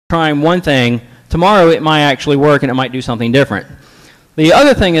trying one thing, tomorrow it might actually work and it might do something different. The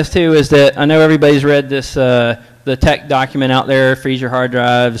other thing is too is that I know everybody's read this the tech document out there, freeze your hard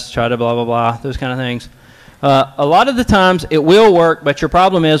drives, try to blah blah blah, those kind of things. A lot of the times it will work, but your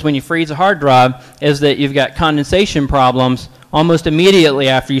problem is when you freeze a hard drive is that you've got condensation problems almost immediately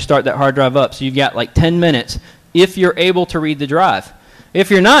after you start that hard drive up. So you've got like 10 minutes if you're able to read the drive. If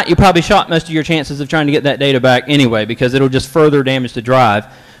you're not, you probably shot most of your chances of trying to get that data back anyway, because it'll just further damage the drive.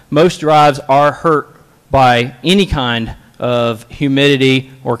 Most drives are hurt by any kind of humidity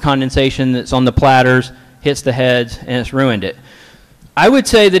or condensation that's on the platters, hits the heads, and it's ruined it. I would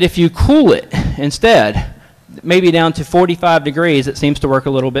say that if you cool it instead, maybe down to 45 degrees, it seems to work a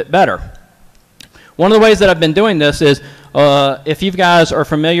little bit better. One of the ways that I've been doing this is, if you guys are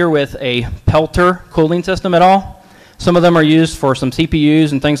familiar with a Pelter cooling system at all, some of them are used for some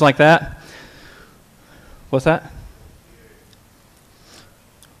CPUs and things like that. What's that?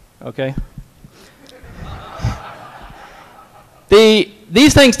 Okay.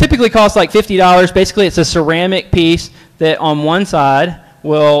 These things typically cost like $50. Basically, it's a ceramic piece that on one side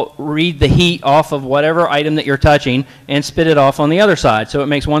will read the heat off of whatever item that you're touching and spit it off on the other side. So it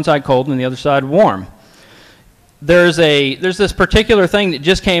makes one side cold and the other side warm. There's this particular thing that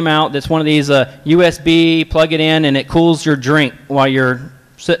just came out that's one of these USB, plug it in, and it cools your drink while you're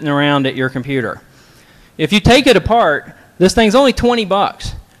sitting around at your computer. If you take it apart, this thing's only 20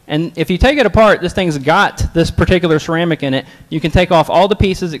 bucks. And if you take it apart, this thing's got this particular ceramic in it. You can take off all the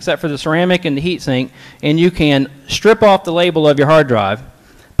pieces except for the ceramic and the heatsink, and you can strip off the label of your hard drive,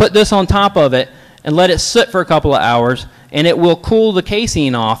 put this on top of it, and let it sit for a couple of hours, and it will cool the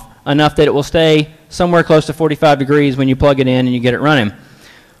casing off enough that it will stay somewhere close to 45 degrees when you plug it in and you get it running.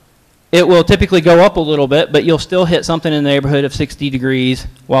 It will typically go up a little bit, but you'll still hit something in the neighborhood of 60 degrees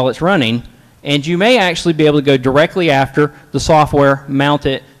while it's running, and you may actually be able to go directly after the software, mount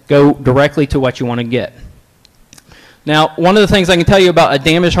it, go directly to what you want to get. Now, one of the things I can tell you about a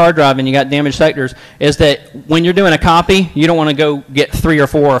damaged hard drive and you got damaged sectors is that when you're doing a copy, you don't want to go get 3 or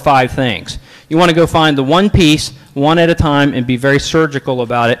 4 or 5 things. You want to go find the one piece, one at a time, and be very surgical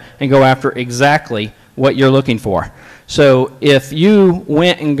about it and go after exactly what you're looking for. So if you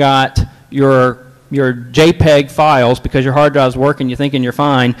went and got your JPEG files because your hard drive's working, you're thinking you're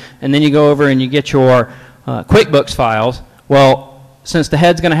fine, and then you go over and you get your QuickBooks files, well, since the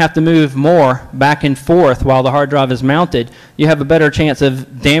head's going to have to move more back and forth while the hard drive is mounted, you have a better chance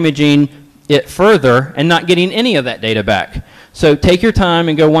of damaging it further and not getting any of that data back. So take your time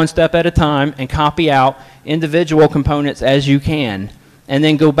and go one step at a time and copy out individual components as you can, and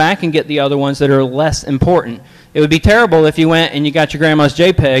then go back and get the other ones that are less important. It would be terrible if you went and you got your grandma's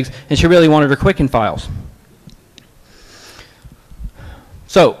JPEGs and she really wanted her Quicken files.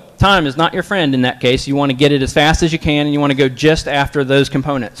 So time is not your friend in that case. You want to get it as fast as you can, and you want to go just after those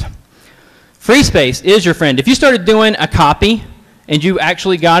components. Free space is your friend. If you started doing a copy and you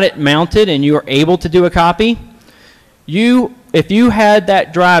actually got it mounted and you were able to do a copy, if you had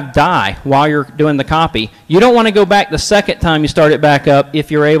that drive die while you're doing the copy, you don't want to go back the second time you start it back up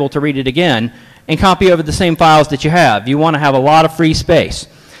if you're able to read it again and copy over the same files that you have. You want to have a lot of free space.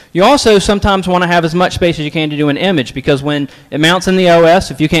 You also sometimes want to have as much space as you can to do an image, because when it mounts in the OS,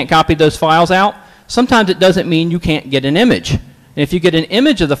 if you can't copy those files out, sometimes it doesn't mean you can't get an image. And if you get an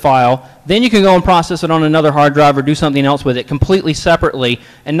image of the file, then you can go and process it on another hard drive or do something else with it completely separately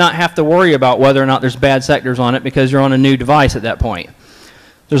and not have to worry about whether or not there's bad sectors on it because you're on a new device at that point.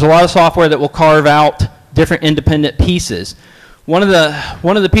 There's a lot of software that will carve out different independent pieces. One of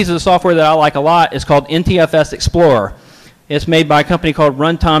the pieces of software that I like a lot is called NTFS Explorer. It's made by a company called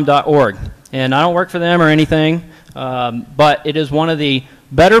runtime.org, and I don't work for them or anything, but it is one of the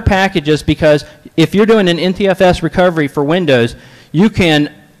better packages, because if you're doing an NTFS recovery for Windows, you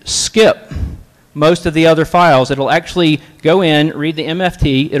can skip most of the other files. It'll actually go in, read the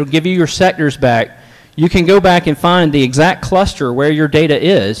MFT, it'll give you your sectors back. You can go back and find the exact cluster where your data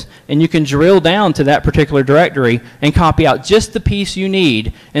is, and you can drill down to that particular directory and copy out just the piece you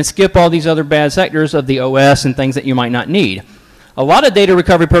need and skip all these other bad sectors of the OS and things that you might not need. A lot of data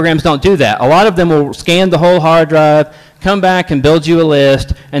recovery programs don't do that. A lot of them will scan the whole hard drive, come back and build you a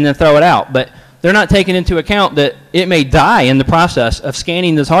list, and then throw it out. But they're not taking into account that it may die in the process of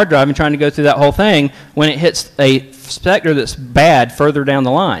scanning this hard drive and trying to go through that whole thing when it hits a sector that's bad further down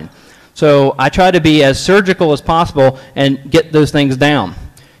the line. So I try to be as surgical as possible and get those things down.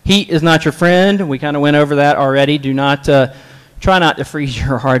 Heat is not your friend. We kind of went over that already. Do not try not to freeze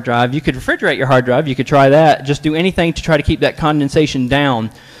your hard drive. You could refrigerate your hard drive. You could try that. Just do anything to try to keep that condensation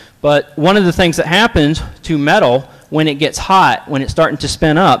down. But one of the things that happens to metal when it gets hot, when it's starting to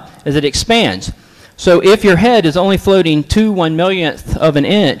spin up, is it expands. So if your head is only floating 2/1,000,000th of an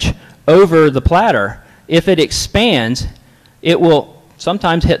inch over the platter, if it expands, it will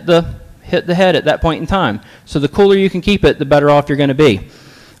sometimes hit the head at that point in time. So the cooler you can keep it, the better off you're going to be.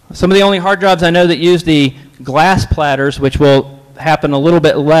 Some of the only hard drives I know that use the glass platters, which will happen a little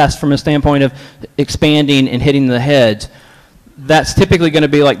bit less from a standpoint of expanding and hitting the heads. That's typically going to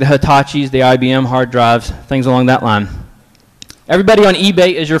be like the Hitachis, the IBM hard drives, things along that line. Everybody on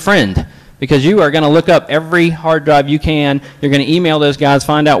eBay is your friend, because you are going to look up every hard drive you can. You're going to email those guys,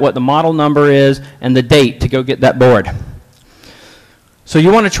 find out what the model number is and the date to go get that board. So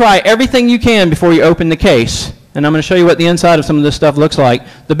you want to try everything you can before you open the case. And I'm going to show you what the inside of some of this stuff looks like.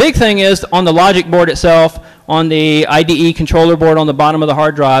 The big thing is on the logic board itself, on the IDE controller board on the bottom of the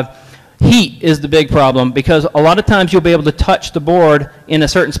hard drive, heat is the big problem, because a lot of times you'll be able to touch the board in a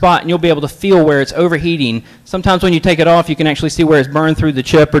certain spot and you'll be able to feel where it's overheating. Sometimes when you take it off, you can actually see where it's burned through the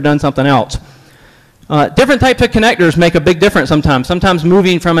chip or done something else. Different types of connectors make a big difference sometimes. Sometimes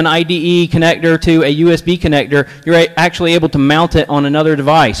moving from an IDE connector to a USB connector, you're actually able to mount it on another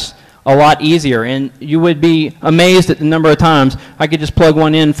device a lot easier. And you would be amazed at the number of times I could just plug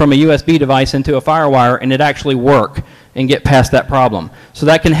one in from a USB device into a FireWire and it actually work and get past that problem. So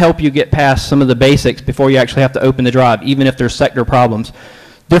that can help you get past some of the basics before you actually have to open the drive, even if there's sector problems.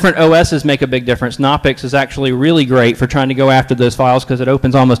 Different OSs make a big difference. Knoppix is actually really great for trying to go after those files because it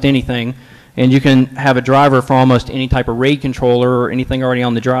opens almost anything. And you can have a driver for almost any type of RAID controller or anything already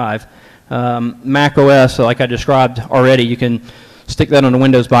on the drive. Mac OS, so like I described already, you can stick that on a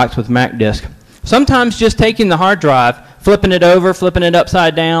Windows box with Mac disk. Sometimes just taking the hard drive, flipping it over, flipping it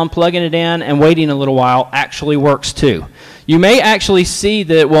upside down, plugging it in, and waiting a little while actually works too. You may actually see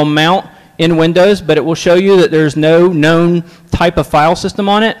that it will mount in Windows, but it will show you that there's no known type of file system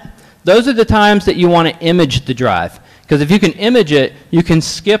on it. Those are the times that you want to image the drive. Because if you can image it, you can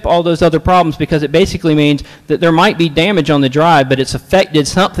skip all those other problems, because it basically means that there might be damage on the drive, but it's affected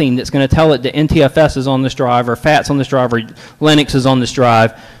something that's going to tell it that NTFS is on this drive, or FAT's on this drive, or Linux is on this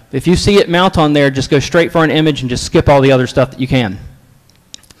drive. If you see it mount on there, just go straight for an image and just skip all the other stuff that you can.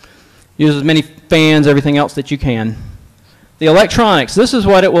 Use as many fans, everything else that you can. The electronics, this is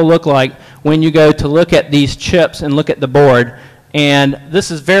what it will look like when you go to look at these chips and look at the board. And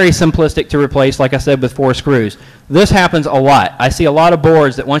this is very simplistic to replace, like I said, with 4 screws. This happens a lot. I see a lot of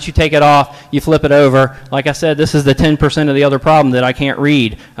boards that once you take it off, you flip it over. Like I said, this is the 10% of the other problem that I can't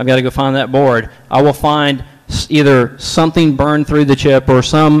read. I've got to go find that board. I will find either something burned through the chip or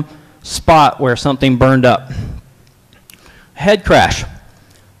some spot where something burned up. Head crash.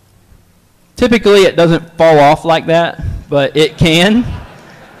 Typically, it doesn't fall off like that, but it can.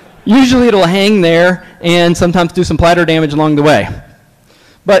 Usually it'll hang there and sometimes do some platter damage along the way.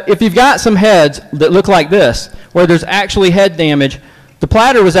 But if you've got some heads that look like this, where there's actually head damage, the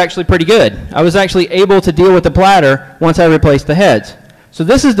platter was actually pretty good. I was actually able to deal with the platter once I replaced the heads. So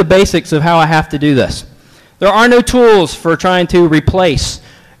this is the basics of how I have to do this. There are no tools for trying to replace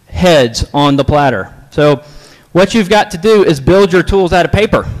heads on the platter. So what you've got to do is build your tools out of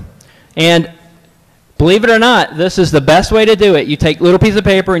paper. And believe it or not, this is the best way to do it. You take little pieces of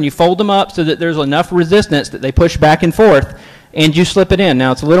paper and you fold them up so that there's enough resistance that they push back and forth, and you slip it in.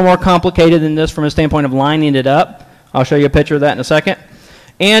 Now, it's a little more complicated than this from a standpoint of lining it up. I'll show you a picture of that in a second.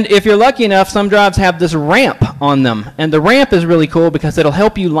 And if you're lucky enough, some drives have this ramp on them. And the ramp is really cool because it'll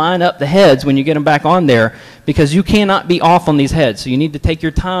help you line up the heads when you get them back on there, because you cannot be off on these heads. So you need to take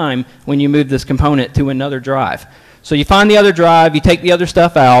your time when you move this component to another drive. So you find the other drive, you take the other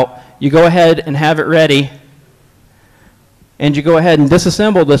stuff out, you go ahead and have it ready, and you go ahead and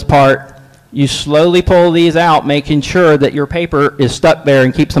disassemble this part. You slowly pull these out, making sure that your paper is stuck there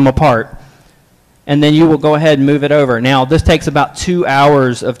and keeps them apart. And then you will go ahead and move it over. Now, this takes about 2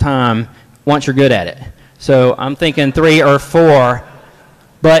 hours of time once you're good at it. So I'm thinking 3 or 4,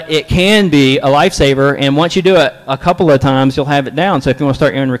 but it can be a lifesaver, and once you do it a couple of times, you'll have it down. So if you want to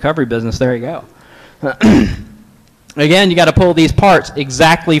start your own recovery business, there you go. Again, you got to pull these parts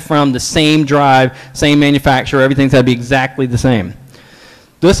exactly from the same drive, same manufacturer. Everything's got to be exactly the same.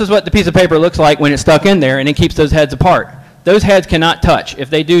 This is what the piece of paper looks like when it's stuck in there, and it keeps those heads apart. Those heads cannot touch. If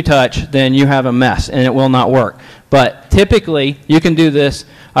they do touch, then you have a mess, and it will not work. But typically, you can do this.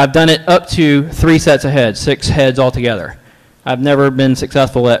 I've done it up to 3 sets of heads, 6 heads altogether. I've never been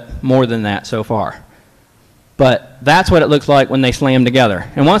successful at more than that so far. But that's what it looks like when they slam together.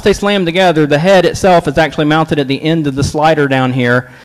 And once they slam together, the head itself is actually mounted at the end of the slider down here.